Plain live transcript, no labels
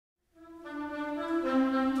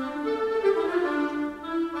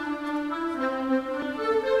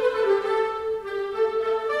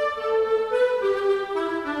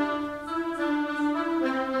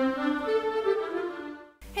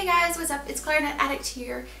Clarinet Addict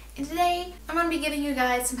here, and today I'm going to be giving you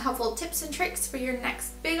guys some helpful tips and tricks for your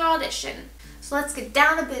next big audition. So let's get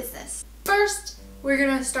down to business. First, we're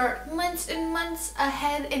going to start months and months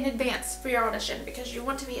ahead in advance for your audition because you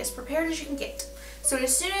want to be as prepared as you can get. So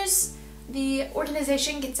as soon as the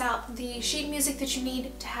organization gets out the sheet music that you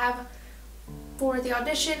need to have for the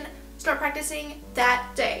audition, start practicing that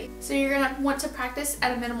day. So you're going to want to practice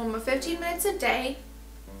at a minimum of 15 minutes a day,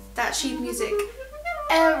 that sheet music,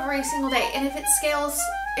 every single day. And if it scales,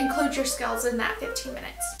 include your scales in that 15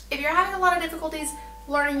 minutes. If you're having a lot of difficulties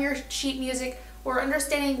learning your sheet music or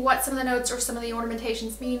understanding what some of the notes or some of the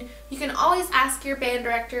ornamentations mean, you can always ask your band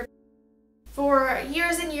director. For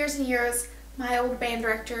years and years and years, my old band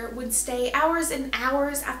director would stay hours and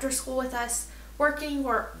hours after school with us, working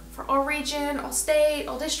for all region, all state,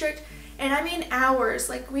 all district, and I mean hours.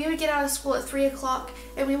 Like, we would get out of school at 3 o'clock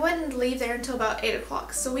and we wouldn't leave there until about 8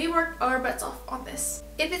 o'clock. So we worked our butts off on this.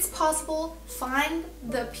 If it's possible, find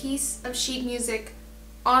the piece of sheet music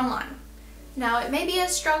online. Now, it may be a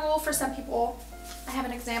struggle for some people. I have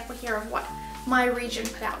an example here of what my region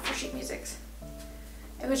put out for sheet music.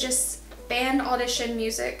 It was just band audition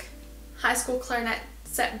music, high school clarinet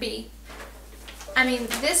set B. I mean,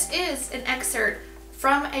 this is an excerpt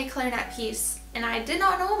from a clarinet piece, and I did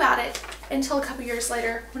not know about it until a couple years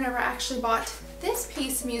later whenever I actually bought this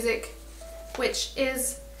piece of music, which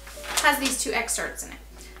has these two excerpts in it.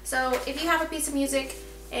 So if you have a piece of music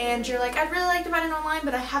and you're like, I'd really like to find it online,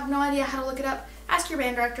 but I have no idea how to look it up, ask your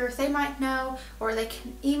band director if they might know, or they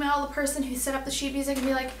can email the person who set up the sheet music and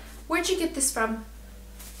be like, where'd you get this from?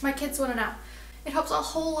 My kids want to know. It helps a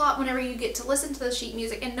whole lot whenever you get to listen to the sheet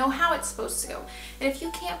music and know how it's supposed to go. And if you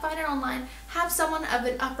can't find it online, have someone of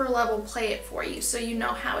an upper level play it for you so you know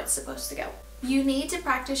how it's supposed to go. You need to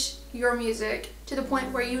practice your music to the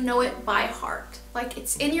point where you know it by heart. Like,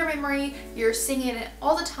 it's in your memory, you're singing it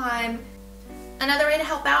all the time. Another way to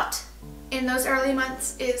help out in those early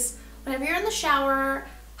months is whenever you're in the shower,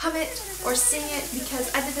 hum it or sing it,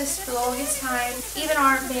 because I did this for the longest time. Even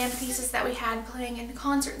our band pieces that we had playing in the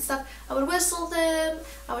concert and stuff, I would whistle them,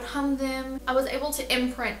 I would hum them. I was able to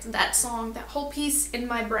imprint that song, that whole piece in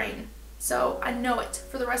my brain. So I know it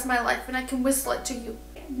for the rest of my life and I can whistle it to you.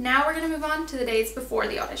 Now we're going to move on to the days before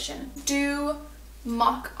the audition. Do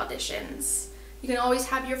mock auditions. You can always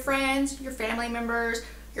have your friends, your family members,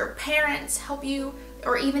 your parents help you,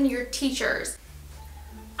 or even your teachers.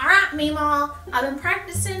 Alright, Meemaw, I've been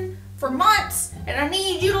practicing for months and I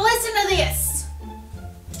need you to listen to this.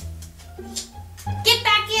 Get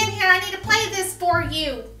back in here, I need to play this for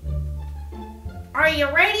you. Are you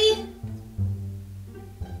ready?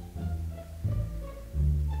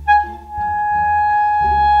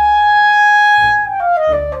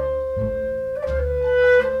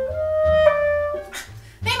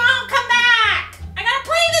 Meemaw, come back! I gotta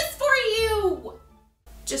play this for you!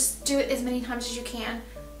 Just do it as many times as you can.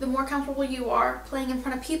 The more comfortable you are playing in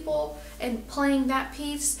front of people and playing that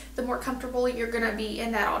piece, the more comfortable you're going to be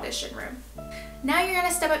in that audition room. Now you're going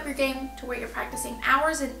to step up your game to where you're practicing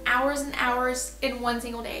hours and hours and hours in one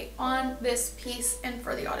single day on this piece and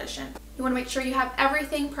for the audition. You want to make sure you have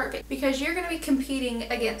everything perfect because you're going to be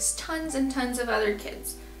competing against tons and tons of other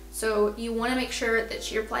kids. So you want to make sure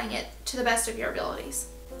that you're playing it to the best of your abilities.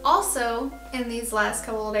 Also, in these last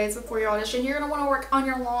couple of days before your audition, you're going to want to work on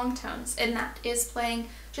your long tones, and that is playing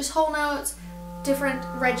just whole notes, different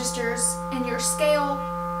registers in your scale,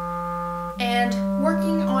 and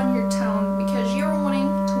working on your tone because you're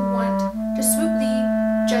want to swoop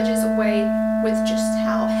the judges away with just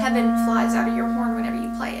how heaven flies out of your horn whenever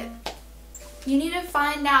you play it. You need to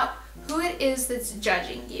find out who it is that's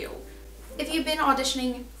judging you. If you've been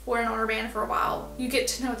auditioning for an honor band for a while, you get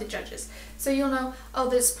to know the judges. So you'll know, oh,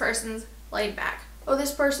 this person's laid back. Oh,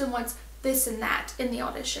 this person wants this and that in the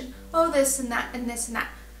audition. Oh, this and that and this and that.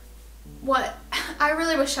 I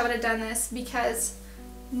really wish I would have done this because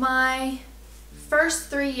my first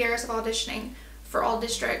 3 years of auditioning for All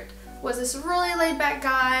District was this really laid back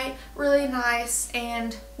guy, really nice,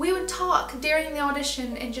 and we would talk during the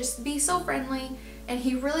audition and just be so friendly, and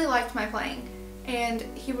he really liked my playing. And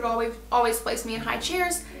he would always place me in high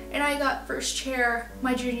chairs, and I got first chair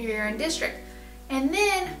my junior year in district. And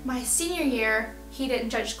then my senior year, he didn't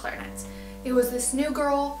judge clarinets. It was this new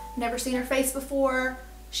girl, never seen her face before.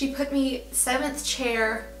 She put me 7th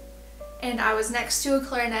chair, and I was next to a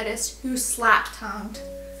clarinetist who slap-tongued.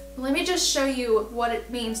 Let me just show you what it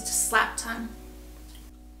means to slap-tongue.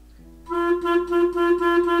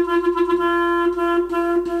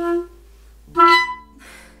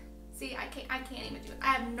 See, I can't even do it.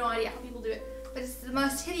 I have no idea how people do it, but it's the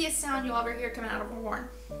most hideous sound you'll ever hear coming out of a horn.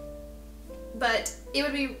 But it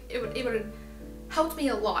would have helped me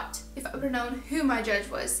a lot if I would have known who my judge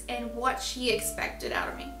was and what she expected out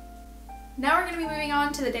of me. Now we're going to be moving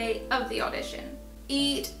on to the day of the audition.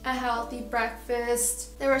 Eat a healthy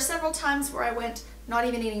breakfast. There were several times where I went not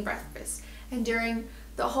even eating breakfast, and during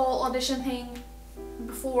the whole audition thing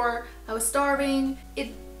before, I was starving.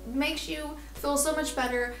 It makes you feel so much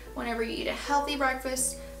better whenever you eat a healthy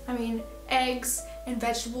breakfast. I mean, eggs and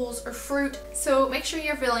vegetables or fruit. So make sure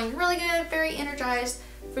you're feeling really good, very energized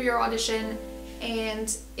for your audition,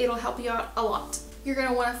 and it'll help you out a lot. You're going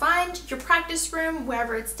to want to find your practice room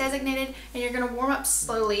wherever it's designated, and you're going to warm up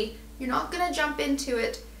slowly. You're not going to jump into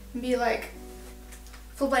it and be like,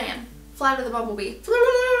 flan, fly to the bumblebee.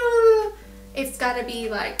 It's got to be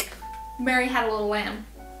like Mary Had a Little Lamb,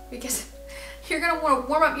 because you're going to want to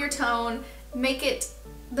warm up your tone, make it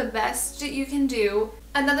the best that you can do.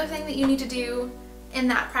 Another thing that you need to do in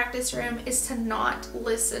that practice room is to not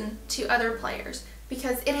listen to other players,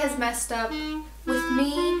 because it has messed up with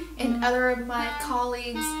me and other of my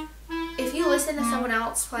colleagues. If you listen to someone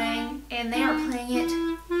else playing and they are playing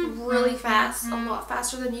it really fast, a lot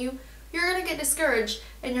faster than you, you're going to get discouraged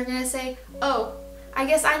and you're going to say, oh, I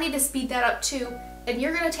guess I need to speed that up too. And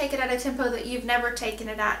you're going to take it at a tempo that you've never taken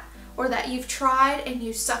it at, or that you've tried and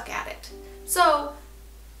you suck at it. So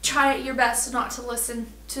try your best not to listen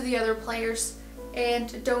to the other players,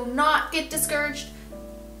 and do not get discouraged.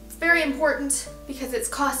 It's very important because it's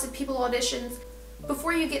costed people auditions.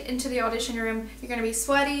 Before you get into the audition room, you're going to be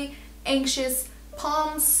sweaty, anxious,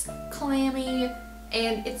 palms clammy,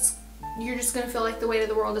 and you're just going to feel like the weight of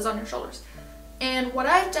the world is on your shoulders. And what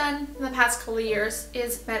I've done in the past couple of years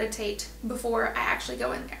is meditate before I actually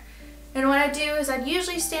go in there. And what I do is I'd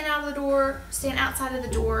usually stand outside of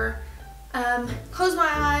the door, close my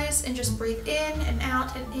eyes and just breathe in and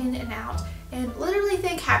out and in and out, and literally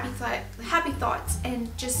think happy thoughts,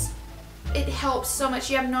 and just, it helps so much.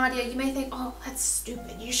 You have no idea. You may think, oh, that's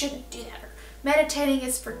stupid, you shouldn't do that, or meditating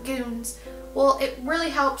is for goons. Well, it really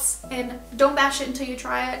helps, and don't bash it until you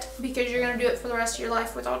try it, because you're going to do it for the rest of your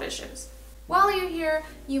life with auditions. While you're here,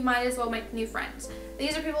 you might as well make new friends.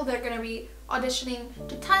 These are people that are going to be auditioning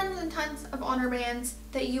to tons and tons of honor bands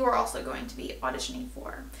that you are also going to be auditioning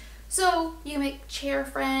for. So you make chair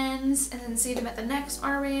friends and then see them at the next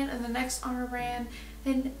honor band and the next honor band,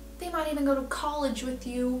 and they might even go to college with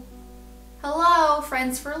you. Hello,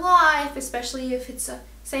 friends for life, especially if it's the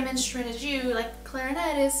same instrument as you, like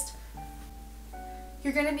clarinetist.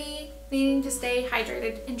 You're going to be needing to stay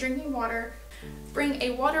hydrated and drinking water. Bring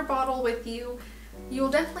a water bottle with you. You'll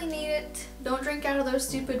definitely need it. Don't drink out of those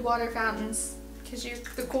stupid water fountains, because you're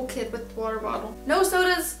the cool kid with the water bottle. No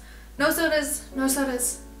sodas, no sodas, no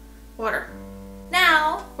sodas. Water.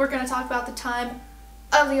 Now we're going to talk about the time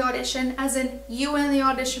of the audition, as in you in the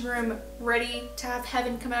audition room ready to have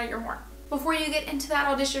heaven come out of your horn. Before you get into that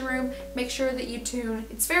audition room, make sure that you tune.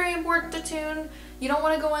 It's very important to tune. You don't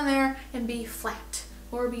want to go in there and be flat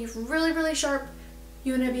or be really, really sharp.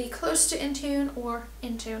 You want to be close to in tune or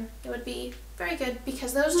in tune. It would be very good,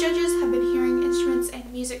 because those judges have been hearing instruments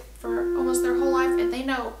and music for almost their whole life, and they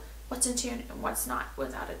know what's in tune and what's not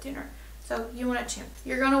without a tuner. So you want to tune.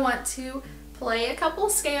 You're going to want to play a couple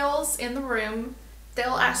scales in the room.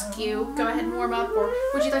 They'll ask you, go ahead and warm up, or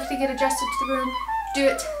would you like to get adjusted to the room? Do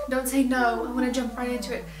it. Don't say no. I want to jump right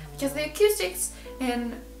into it, because the acoustics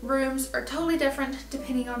in rooms are totally different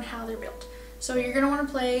depending on how they're built. So you're going to want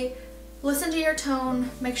to play, listen to your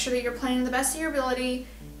tone, make sure that you're playing to the best of your ability,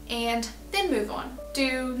 and then move on.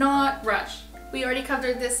 Do not rush. We already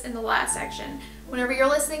covered this in the last section. Whenever you're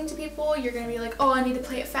listening to people, you're going to be like, oh, I need to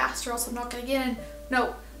play it fast or else I'm not going to get in.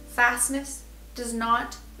 No, fastness does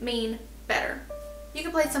not mean better. You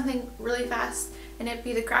can play something really fast and it'd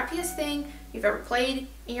be the crappiest thing you've ever played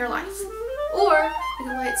in your life. Or you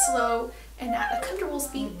can play it slow and at a comfortable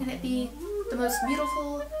speed and it'd be the most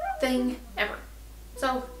beautiful thing ever.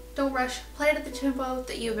 So don't rush. Play it at the tempo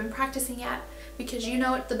that you've been practicing at, because you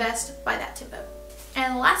know it the best by that tempo.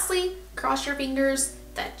 And lastly, cross your fingers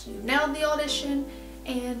that you nailed the audition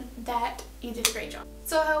and that you did a great job.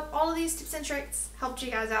 So I hope all of these tips and tricks helped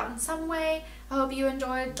you guys out in some way. I hope you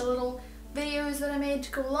enjoyed the little videos that I made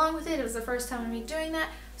to go along with it. It was the first time of me doing that,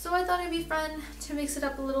 so I thought it'd be fun to mix it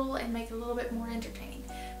up a little and make it a little bit more entertaining.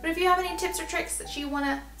 But if you have any tips or tricks that you want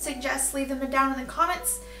to suggest, leave them down in the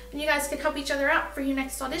comments, and you guys can help each other out for your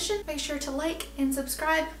next audition. Make sure to like and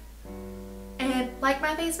subscribe and like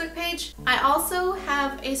my Facebook page. I also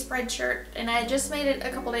have a spreadshirt, and I just made it a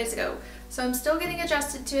couple days ago, so I'm still getting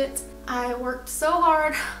adjusted to it. I worked so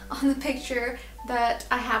hard on the picture that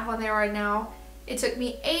I have on there right now. It took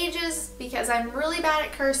me ages because I'm really bad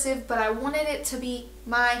at cursive, but I wanted it to be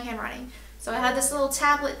my handwriting. So I had this little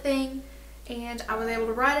tablet thing and I was able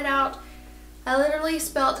to write it out I literally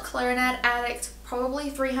spelled ClarinetAddict probably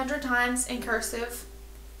 300 times in cursive,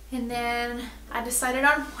 and then I decided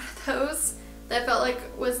on one of those that I felt like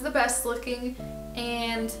was the best looking.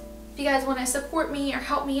 And if you guys want to support me or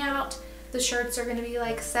help me out, the shirts are going to be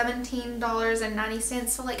like $17.90,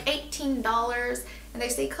 so like $18, and they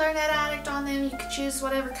say ClarinetAddict on them. You can choose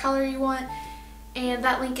whatever color you want, and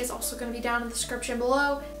that link is also going to be down in the description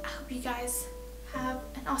below. I hope you guys have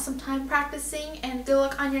an awesome time practicing, and good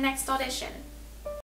luck on your next audition.